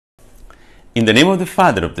In the name of the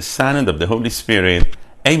Father, of the Son, and of the Holy Spirit.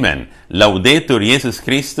 Amen. Laudetur Jesus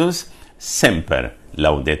Christus, semper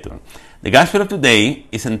laudetur. The Gospel of today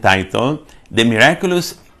is entitled The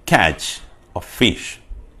Miraculous Catch of Fish.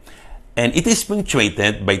 And it is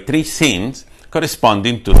punctuated by three scenes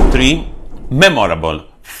corresponding to three memorable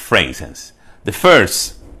phrases. The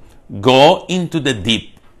first, go into the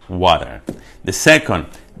deep water. The second,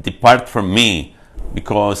 depart from me,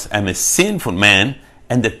 because I'm a sinful man.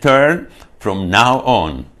 And the third, from now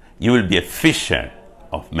on, you will be a fisher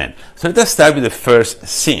of men. So let us start with the first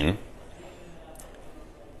scene.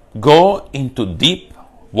 Go into deep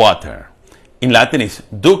water. In Latin is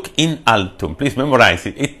duc in altum. Please memorize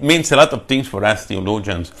it. It means a lot of things for us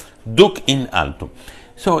theologians. Duc in altum.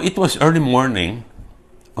 So it was early morning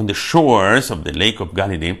on the shores of the Lake of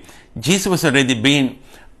Galilee. Jesus was already being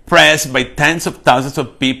pressed by tens of thousands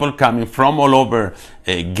of people coming from all over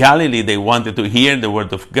Galilee. They wanted to hear the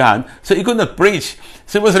word of God. So he could not preach.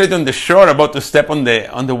 So he was already on the shore about to step on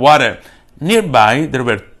the water. Nearby, there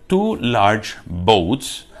were two large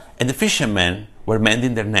boats, and the fishermen were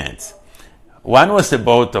mending their nets. One was the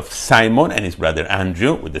boat of Simon and his brother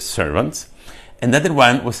Andrew with the servants. Another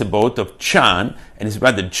one was the boat of John and his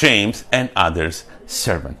brother James and others'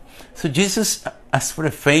 servants. So Jesus asked for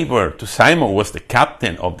a favor to Simon, who was the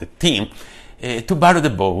captain of the team, to borrow the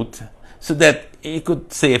boat so that he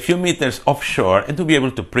could stay a few meters offshore and to be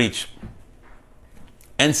able to preach.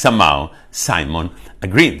 And somehow Simon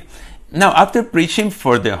agreed. Now, after preaching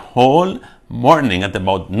for the whole morning at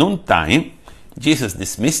about noontime, Jesus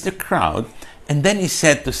dismissed the crowd, and then he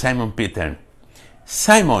said to Simon Peter,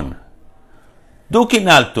 Simon, duc in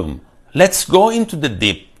altum, let's go into the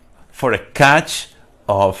deep for a catch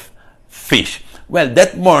of fish. Well,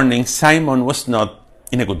 that morning, Simon was not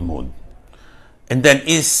in a good mood. And then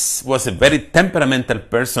he was a very temperamental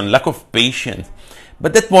person, lack of patience.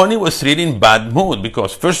 But that morning was really in bad mood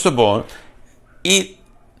because, first of all, he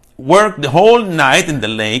worked the whole night in the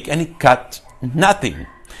lake and he caught nothing.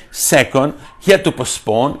 Second, he had to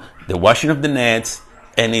postpone the washing of the nets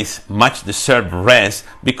and his much deserved rest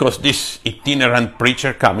because this itinerant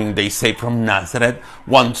preacher coming, they say, from Nazareth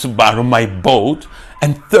wants to borrow my boat.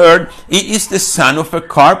 And third, he is the son of a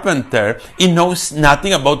carpenter. He knows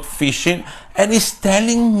nothing about fishing and he's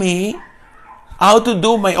telling me how to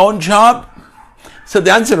do my own job. So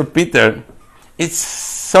the answer of Peter is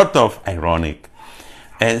sort of ironic.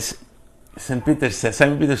 As Simon Peter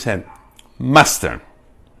said, Master,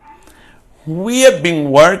 we have been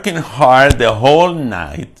working hard the whole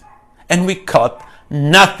night and we caught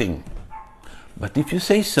nothing. But if you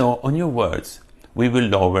say so on your words, we will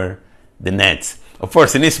lower the nets. Of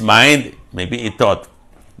course, in his mind, maybe he thought,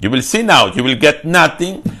 you will see now, you will get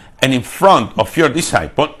nothing, and in front of your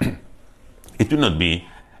disciple, it will not be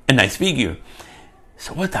a nice figure.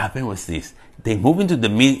 So what happened was this. They moved into the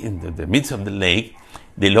midst of the lake.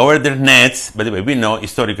 They lowered their nets. By the way, we know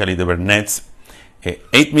historically there were nets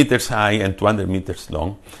 8 meters high and 200 meters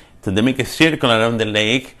long. So they make a circle around the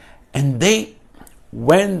lake. And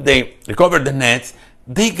when they recovered the nets,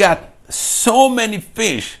 they got so many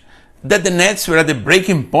fish that the nets were at the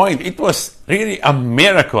breaking point. It was really a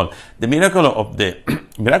miracle. The miracle of the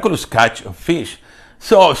miraculous catch of fish.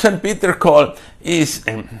 So St. Peter called is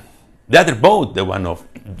the other boat, the one of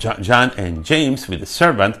John and James with the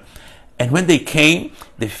servant. And when they came,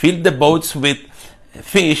 they filled the boats with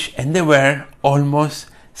fish and they were almost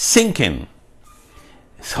sinking.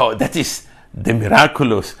 So that is the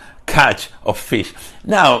miraculous catch of fish.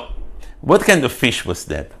 Now, what kind of fish was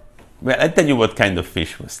that? Well, I'll tell you what kind of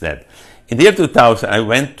fish was that. In the year 2000, I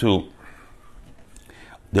went to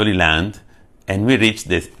the Holy Land and we reached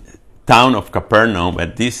the town of Capernaum where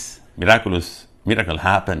this miracle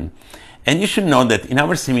happened. And you should know that in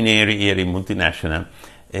our seminary here in Multinational,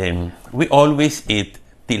 we always eat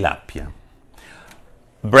tilapia.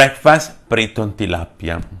 Breakfast, Briton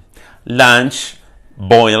tilapia. Lunch,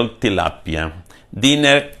 boiled tilapia.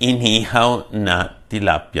 Dinner, inihaw na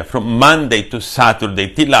tilapia. From Monday to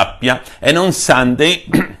Saturday, tilapia. And on Sunday,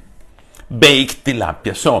 baked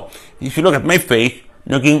tilapia. So, if you look at my face,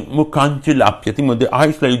 naging mukhang tilapia. Tingnan mo, the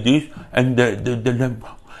eyes like this, and the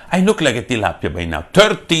I look like a tilapia by now.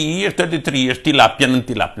 30 years, 33 years, tilapia ng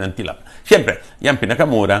tilapia. Siyempre, yan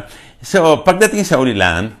pinakamura. So, pagdating sa Holy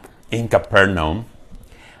Land, in Capernaum,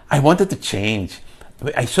 I wanted to change.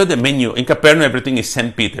 I saw the menu. In Capernaum, everything is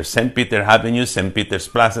St. Peter. St. Peter Avenue, St. Peter's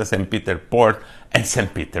Plaza, St. Peter Port, and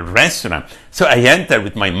St. Peter Restaurant. So I entered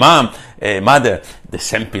with my mother, the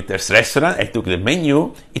St. Peter's Restaurant. I took the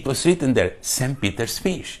menu. It was written there, St. Peter's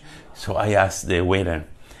Fish. So I asked the waiter,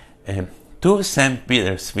 2 St.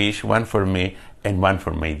 Peter's fish, one for me and one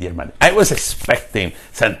for my dear mother. I was expecting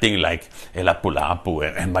something like a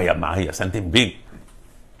lapu-lapu and maya-maya, something big.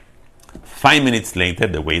 5 minutes later,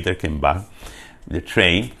 the waiter came back, the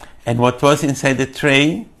tray, and what was inside the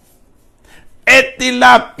tray?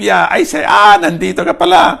 Tilapia! I said, nandito ka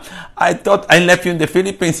pala. I thought I left you in the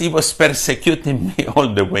Philippines. He was persecuting me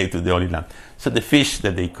all the way to the Holy Land. So the fish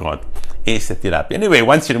that they caught is a tilapia. Anyway,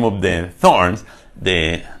 once you remove the thorns,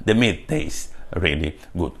 the meat tastes really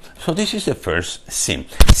good. So this is the first sin.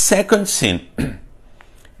 Second sin,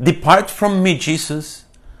 depart from me, Jesus,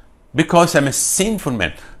 because I'm a sinful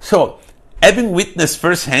man. So, having witnessed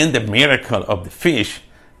firsthand the miracle of the fish,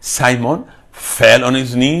 Simon fell on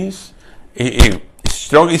his knees, he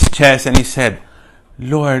stroked his chest, and he said,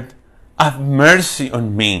 Lord, have mercy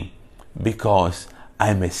on me, because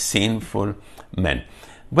I'm a sinful man.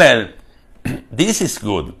 Well, this is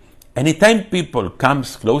good. Anytime people come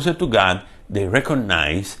closer to God, they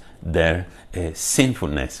recognize their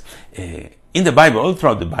sinfulness. In the Bible, all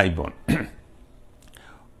throughout the Bible,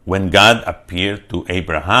 when God appeared to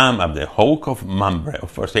Abraham at the oak of Mamre,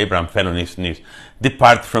 of course Abraham fell on his knees.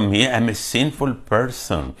 Depart from me, I'm a sinful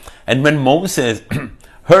person. And when Moses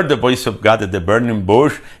heard the voice of God at the burning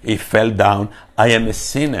bush, he fell down, I am a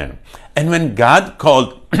sinner. And when God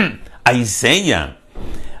called Isaiah,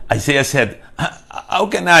 Isaiah said, how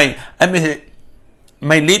can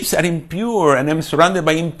my lips are impure and I'm surrounded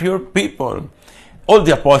by impure people. All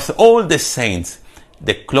the apostles, all the saints,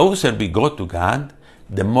 the closer we go to God,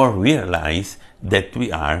 the more we realize that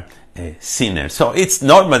we are sinners. So it's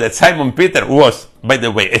normal that Simon Peter was, by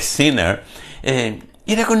the way, a sinner. He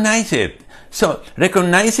recognized it. So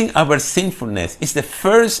recognizing our sinfulness is the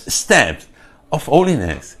first step of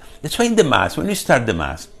holiness. That's why in the Mass, when we start the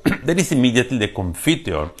Mass, there is immediately the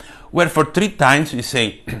Confiteor, where for 3 times we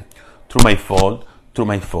say, through my fault, through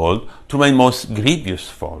my fault, through my most grievous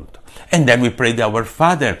fault. And then we pray the Our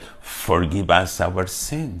Father, forgive us our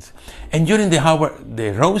sins. And during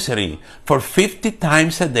the Rosary, for 50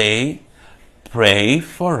 times a day, pray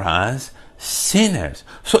for us sinners.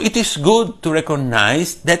 So it is good to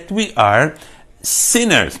recognize that we are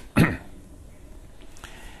sinners.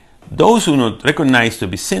 Those who not recognize to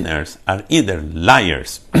be sinners are either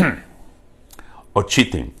liars or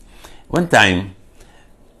cheating. One time,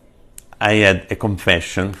 I had a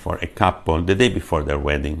confession for a couple the day before their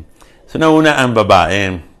wedding. So nauna ang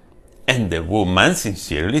babae, and the woman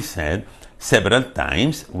sincerely said, several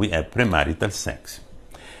times we have premarital sex.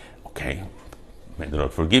 Okay, may the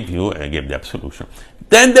Lord forgive you, I gave the absolution.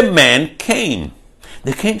 Then the man came.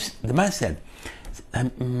 The man said,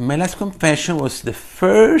 my last confession was the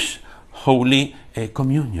first Holy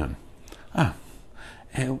Communion.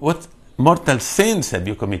 What mortal sins have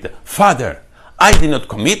you committed? Father, I did not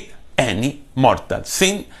commit any mortal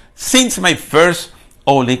sin since my first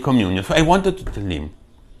Holy Communion. So I wanted to tell him,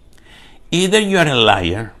 either you are a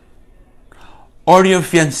liar or your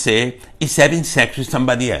fiancé is having sex with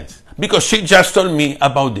somebody else. Because she just told me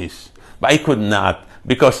about this. But I could not,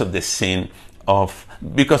 because of the seal of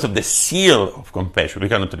confession. We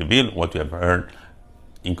cannot reveal what we have heard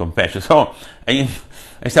in confession. So I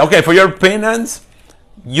said, okay, for your penance,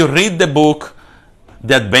 you read the book,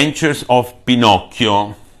 The Adventures of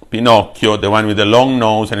Pinocchio, the one with the long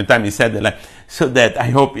nose, and the time he said the line, so that I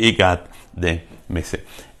hope he got the message.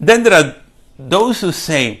 Then there are those who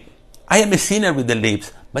say, I am a sinner with the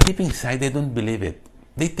lips, but deep inside they don't believe it.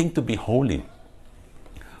 They think to be holy.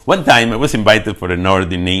 One time I was invited for an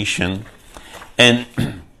ordination, and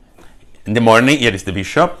in the morning, here is the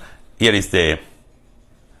bishop, here is the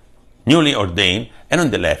newly ordained, and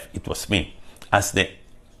on the left it was me as the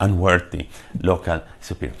unworthy local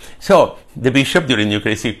superior. So the bishop during the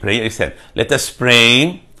Eucharistic prayer, he said, let us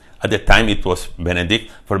pray. At the time it was Benedict,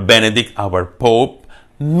 for Benedict our Pope,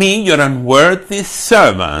 me your unworthy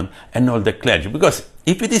servant, and all the clergy. Because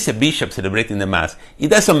if it is a bishop celebrating the Mass, he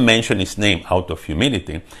doesn't mention his name out of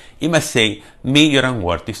humility. He must say, me your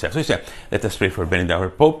unworthy servant. So he said, let us pray for Benedict our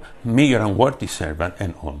Pope, me your unworthy servant,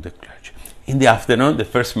 and all the clergy. In the afternoon, the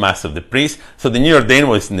first Mass of the priest, so the newly ordained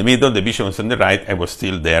was in the middle, the bishop was on the right, I was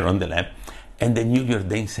still there on the left. And the newly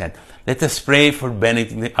ordained said, let us pray for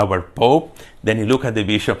Benedict our Pope. Then he looked at the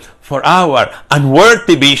bishop, for our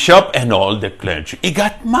unworthy bishop and all the clergy. He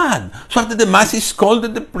got mad. So after the Mass, he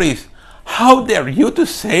scolded the priest. How dare you to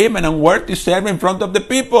say I'm an unworthy servant in front of the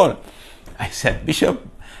people? I said, Bishop,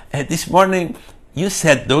 this morning you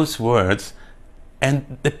said those words,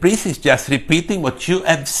 and the priest is just repeating what you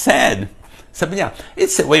have said. So, yeah,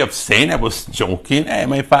 it's a way of saying I was joking.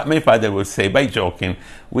 My father would say, by joking,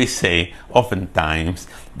 we say oftentimes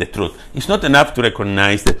the truth. It's not enough to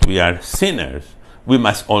recognize that we are sinners. We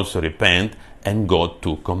must also repent and go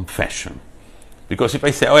to confession. Because if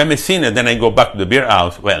I say, oh, I'm a sinner, then I go back to the beer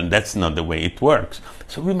house, well, that's not the way it works.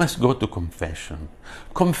 So we must go to confession.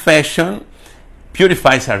 Confession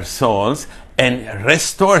purifies our souls and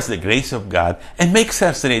restores the grace of God and makes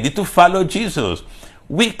us ready to follow Jesus.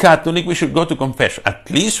 We Catholic, we should go to confession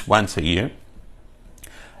at least once a year,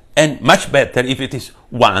 and much better if it is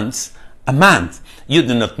once a month. You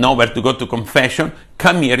do not know where to go to confession,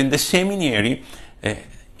 come here in the seminary.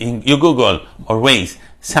 You Google or Waze,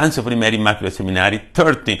 Sons of Mary Miraculous Seminary,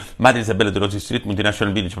 30 Madre Isabella de Rossi Street,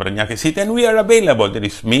 Multinational Village, Paragnacche City, and we are available. There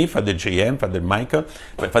is me, Father JM, Father Michael,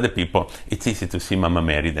 Father People. It's easy to see Mama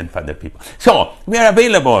Mary than Father People. So, we are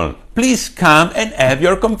available. Please come and have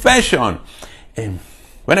your confession.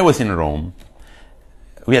 When I was in Rome,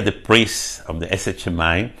 we had the priest of the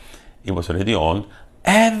SHMI. He was already old.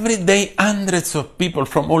 Every day, hundreds of people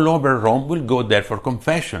from all over Rome will go there for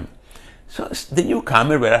confession. So the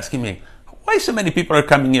newcomer were asking me, why so many people are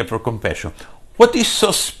coming here for confession? What is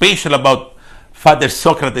so special about Father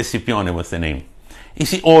Socrates Scipione was the name? Is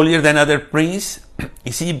he holier than other priests?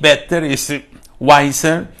 Is he better? Is he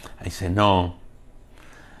wiser? I said, no.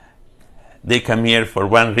 They come here for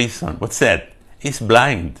one reason. What's that? He's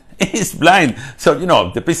blind. He's blind. So,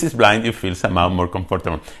 the priest is blind, you feel somehow more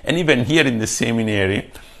comfortable. And even here in the seminary,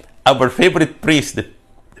 our favorite priest,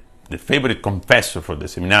 the favorite confessor for the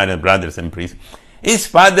seminarian brothers and priests, is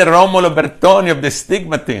Father Romolo Bertoni of the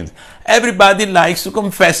Stigmatines. Everybody likes to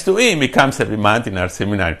confess to him. He comes every month in our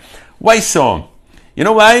seminary. Why so? You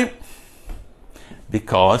know why?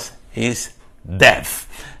 Because he's deaf.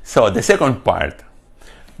 So the second part,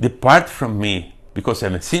 depart from me, because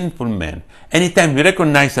I'm a sinful man. Anytime we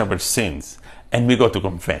recognize our sins and we go to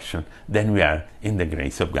confession, then we are in the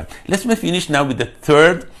grace of God. Let's finish now with the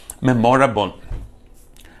third memorable,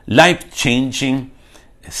 life-changing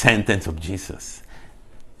sentence of Jesus.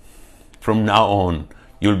 From now on,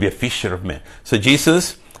 you'll be a fisher of men. So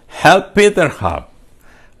Jesus helped Peter up,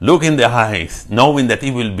 look in the eyes, knowing that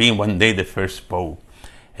he will be one day the first pope.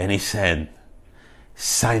 And he said,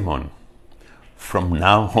 Simon, from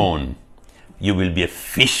now on, you will be a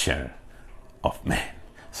fisher of men.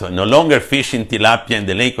 So no longer fishing tilapia in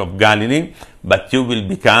the lake of Galilee, but you will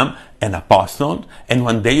become an apostle, and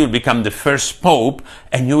one day you'll become the first pope,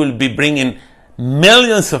 and you will be bringing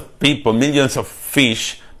millions of people, millions of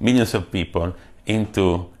fish, millions of people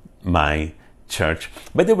into my church.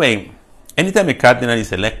 By the way, anytime a cardinal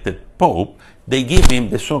is elected pope, they give him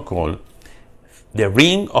the so-called the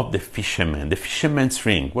ring of the fisherman, the fisherman's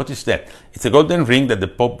ring. What is that? It's a golden ring that the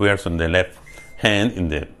pope wears on the left hand in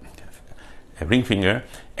the ring finger,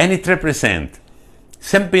 and it represents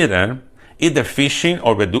St. Peter either fishing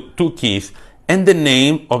or with two keys and the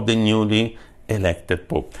name of the newly elected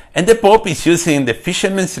pope. And the pope is using the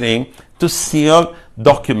fisherman's ring to seal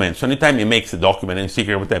documents. So anytime he makes a document in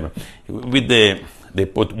secret or whatever, with they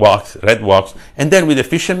put wax, red wax, and then with the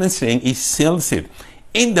fisherman's ring he seals it.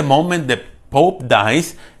 In the moment the pope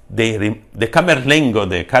dies, the Camerlengo,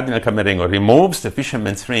 the Cardinal Camerlengo, removes the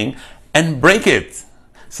fisherman's ring and break it,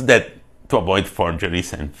 so that to avoid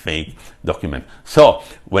forgeries and fake documents. So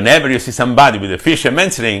whenever you see somebody with a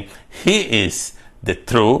fisherman's ring, he is the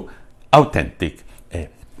true, authentic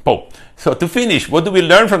pope. So to finish, what do we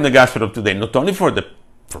learn from the gospel of today? Not only for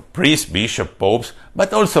priests, bishops, popes,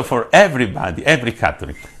 but also for everybody, every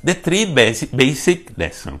Catholic. The three basic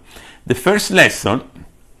lessons. The first lesson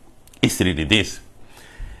is really this: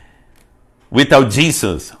 without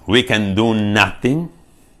Jesus, we can do nothing,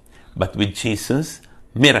 but with Jesus,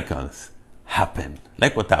 miracles happen.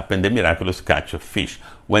 Like what happened, the miraculous catch of fish.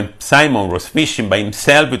 When Simon was fishing by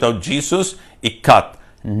himself without Jesus, he caught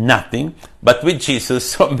nothing, but with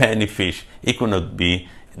Jesus, so many fish, he could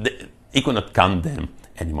not count them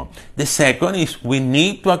anymore. The second is we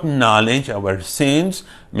need to acknowledge our sins,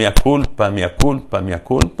 mea culpa, mea culpa, mea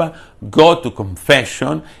culpa, go to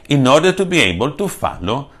confession in order to be able to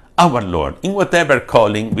follow our Lord in whatever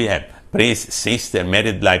calling we have, priest, sister,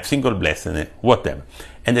 married life, single blessedness, whatever.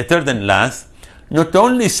 And the third and last, not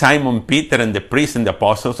only Simon Peter and the priests and the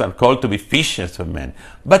apostles are called to be fishers of men,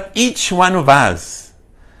 but each one of us,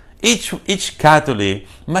 each Catholic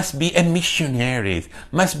must be a missionary,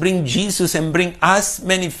 must bring Jesus and bring as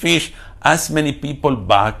many fish, as many people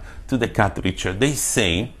back to the Catholic Church. They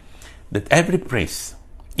say that every priest,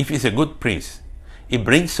 if he's a good priest, he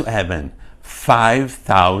brings to heaven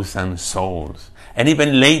 5,000 souls. And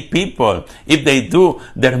even lay people, if they do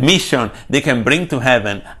their mission, they can bring to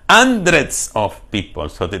heaven hundreds of people.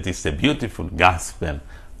 So that is the beautiful gospel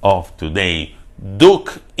of today.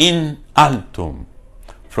 Duc in altum.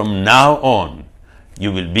 From now on,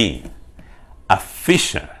 you will be a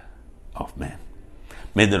fisher of men.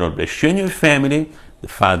 May the Lord bless you and your family, the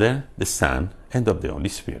Father, the Son, and of the Holy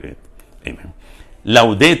Spirit. Amen.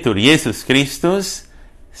 Laudetur Jesus Christus,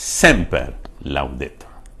 semper laudetur.